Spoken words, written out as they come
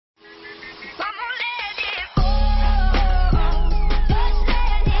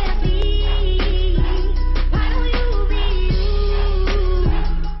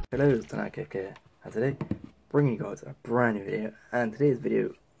Hello, it's Tanakik here, and today, bringing you guys a brand new video, and today's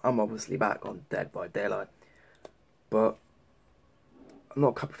video, I'm obviously back on Dead by Daylight, but, not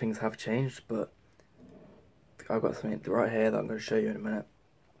a couple of things have changed, but, I've got something right here that I'm going to show you in a minute.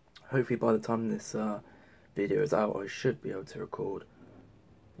 Hopefully by the time this video is out, I should be able to record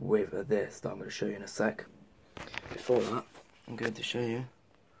with this that I'm going to show you in a sec. Before that, I'm going to show you,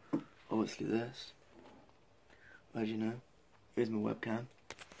 obviously this, as you know, here's my webcam.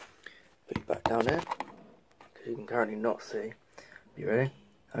 Put it back down there, because you can currently not see. You ready?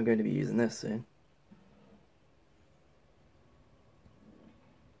 I'm going to be using this soon.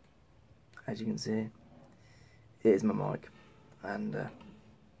 As you can see, here's my mic, and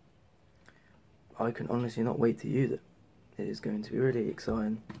I can honestly not wait to use it. It is going to be really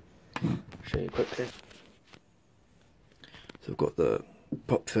exciting. I'll show you quickly. So I've got the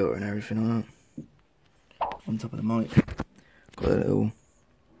pop filter and everything on it. On top of the mic, got a little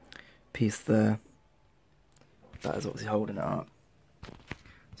piece there that is obviously holding it up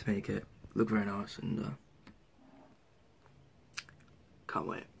to make it look very nice, and can't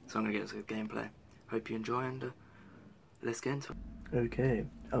wait. So I'm going to get into the gameplay. Hope you enjoy, and let's get into it. Okay,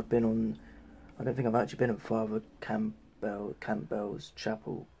 I've been on, I don't think I've actually been at Father Campbell's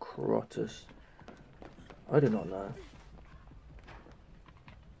Chapel, Crotus. I do not know.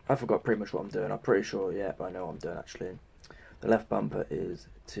 I forgot pretty much what I'm doing. I'm pretty sure, yeah, I know what I'm doing actually. The left bumper is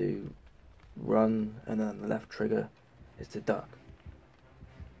to run, and then the left trigger is to duck.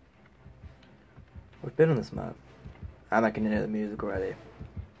 We've been on this map, and I can hear the music already.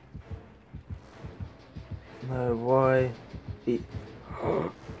 No, why?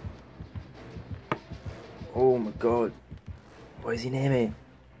 Oh my god. Why is he near me?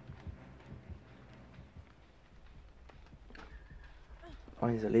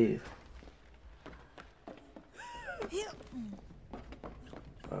 I need to leave.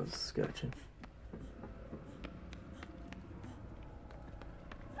 I was sketching.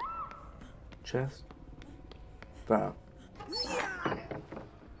 Chest. Found.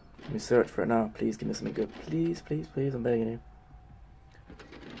 Let me search for it now. Please give me something good. Please, please, please. I'm begging you.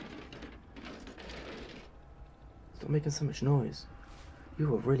 Stop making so much noise.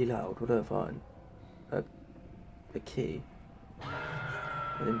 You are really loud. What do I find? A key.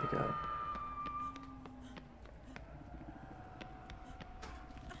 I didn't pick it up.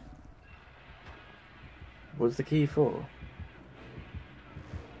 What's the key for?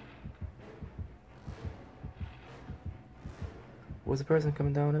 What's the person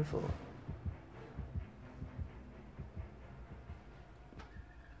coming down here for?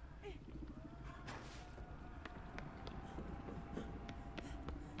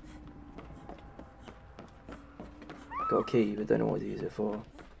 Got a key, but don't know what to use it for.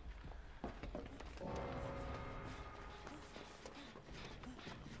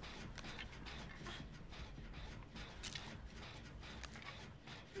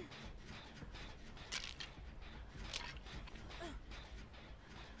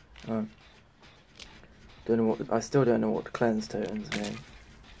 Don't know what. I still don't know what the cleanse tokens mean.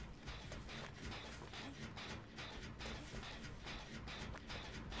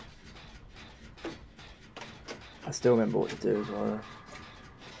 I still remember what to do as well.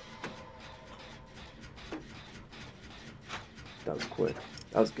 That was quick.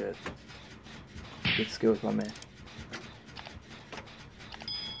 That was good. Good skills by me.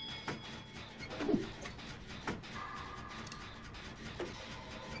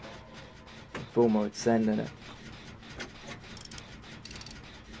 Full mode send, innit?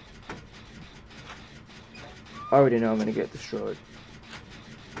 I already know I'm gonna get destroyed.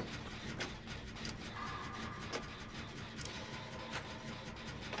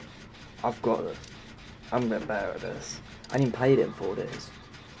 I've got this. I'm gonna get better at this. I didn't play it in 4 days.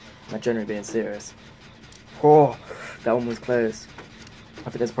 I'm generally being serious. Oh, that one was close. I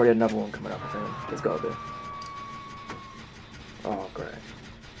think there's probably another one coming up, I think. There's gotta be. Oh, great.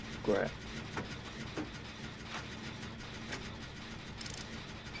 Great.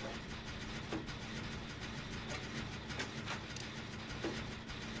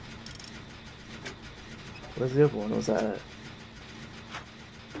 Where's the other one? Was that it?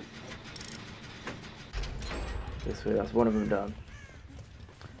 This way, that's one of them done.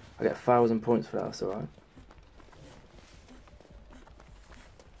 I get 1,000 points for that, that's alright.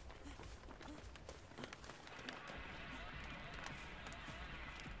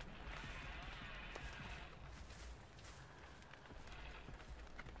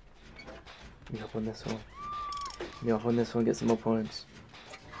 Let me hop on this one. Let me hop on this one, get some more points.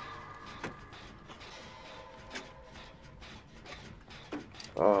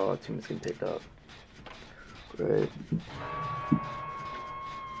 Oh, teammate's getting picked up. Great.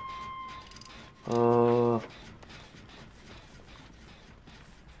 Oh.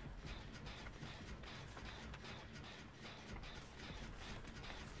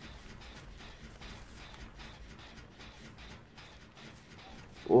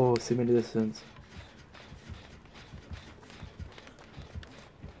 Oh, semi distance.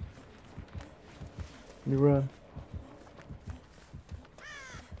 You run.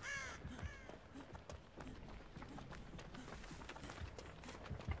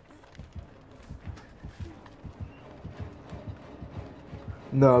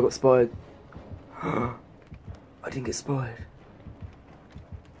 No, I got spotted. I didn't get spotted.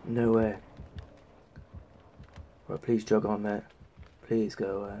 No way. Right, please jog on, mate. Please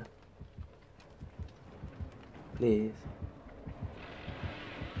go away. Please.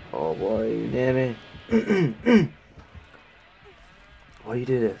 Oh, why are you near me? Why you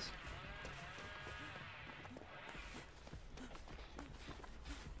do this?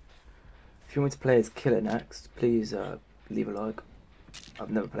 If you want me to play as Killer next, please leave a like. I've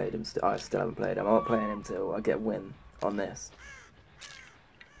never played him. I still haven't played him. I'm not playing him till I get a win on this.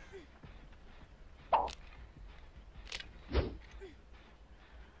 Am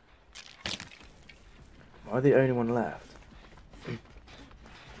I the only one left?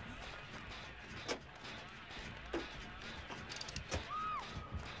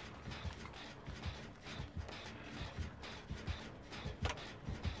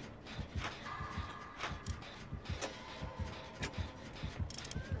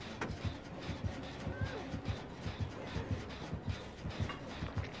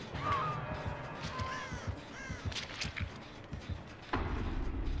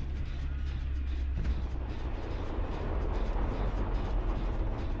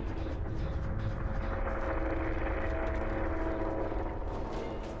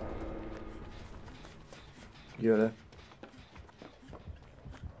 YOLO.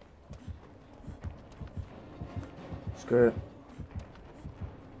 Screw it.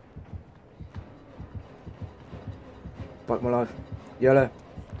 Fuck my life. YOLO.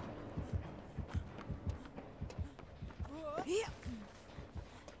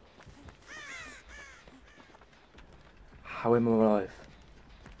 How in my life?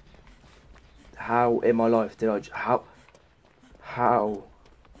 How in my life did I... How?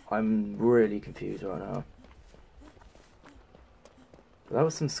 I'm really confused right now. But that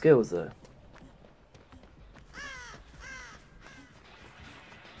was some skills though. I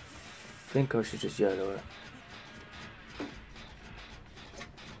think I should just YOLO it.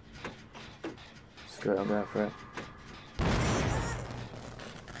 Screw it, I'm going for it.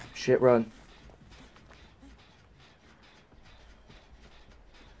 Shit, run.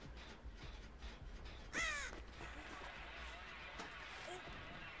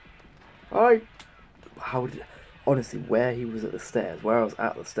 How did... Honestly, where he was at the stairs, where I was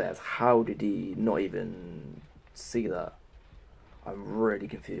at the stairs, how did he not even see that? I'm really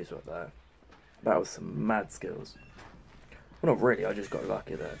confused with that. That was some mad skills. Well, not really, I just got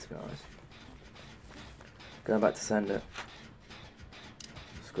lucky there, to be honest. Going back to send it.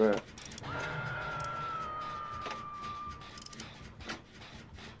 Screw it.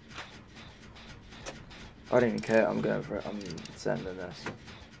 I don't even care, I'm going for it, I'm sending this.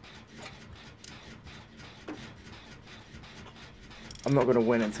 I'm not going to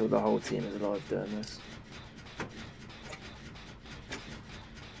win until the whole team is alive doing this.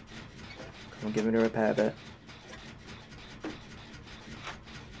 Come on, give me the repair bit.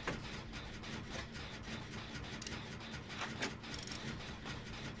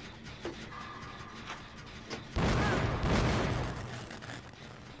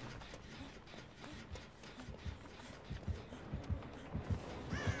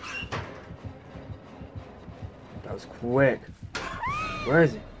 That was quick. Where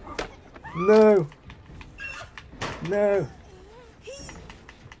is he? No! No!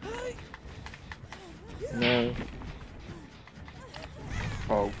 No.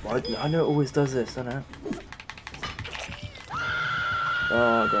 Oh, I know it always does this, I know.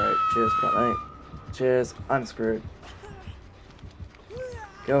 Oh, great. Cheers for that, mate. Cheers. I'm screwed.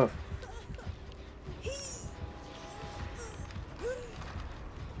 Go off.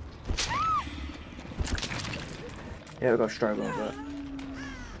 Yeah, we got strobe on that.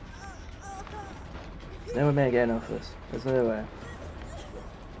 There's no way of getting off this. There's no way.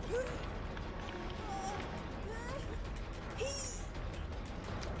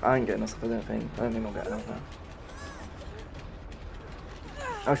 I ain't getting off, I don't think. I don't think I'm getting off now.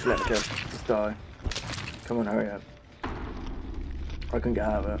 I should let the kill. Just die. Come on, hurry up. I couldn't get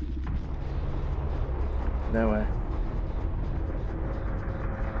out of it. No way.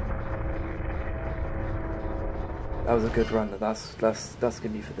 That was a good run. That's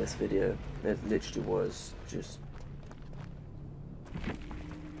gonna be for this video. It literally was just,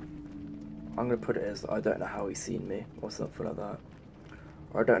 I'm gonna put it as I don't know how he's seen me or something like that,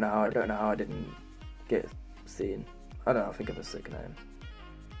 or I don't know how I didn't get seen. I don't know. I think of a sick name.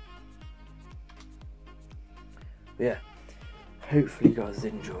 But yeah, hopefully you guys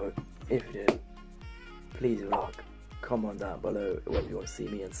did enjoy it. If you did, please like, comment down below whether you want to see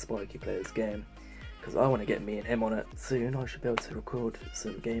me and Spiky play this game, because I want to get me and him on it soon. I should be able to record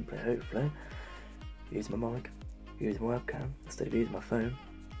some gameplay, hopefully. Use my mic, use my webcam instead of using my phone.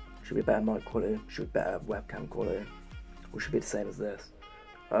 Should be better mic quality, should be better webcam quality, or should be the same as this,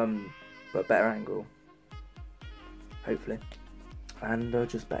 but better angle, hopefully, and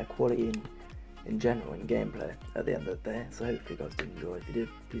just better quality in general in gameplay at the end of the day. So hopefully you guys did enjoy. If you did,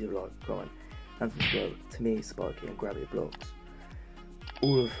 please do like, comment, and subscribe to me, Spiky, and Gravity Blocks.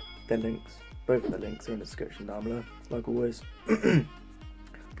 All of their links, both of the links are in the description down below. Like always,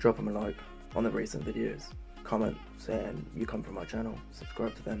 drop them a like on the recent videos, comment saying you come from my channel,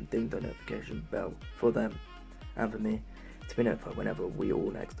 subscribe to them, ding the notification bell for them and for me to be notified whenever we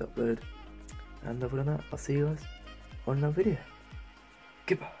all next upload. And other than that, I'll see you guys on another video.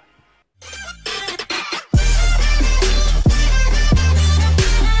 Goodbye.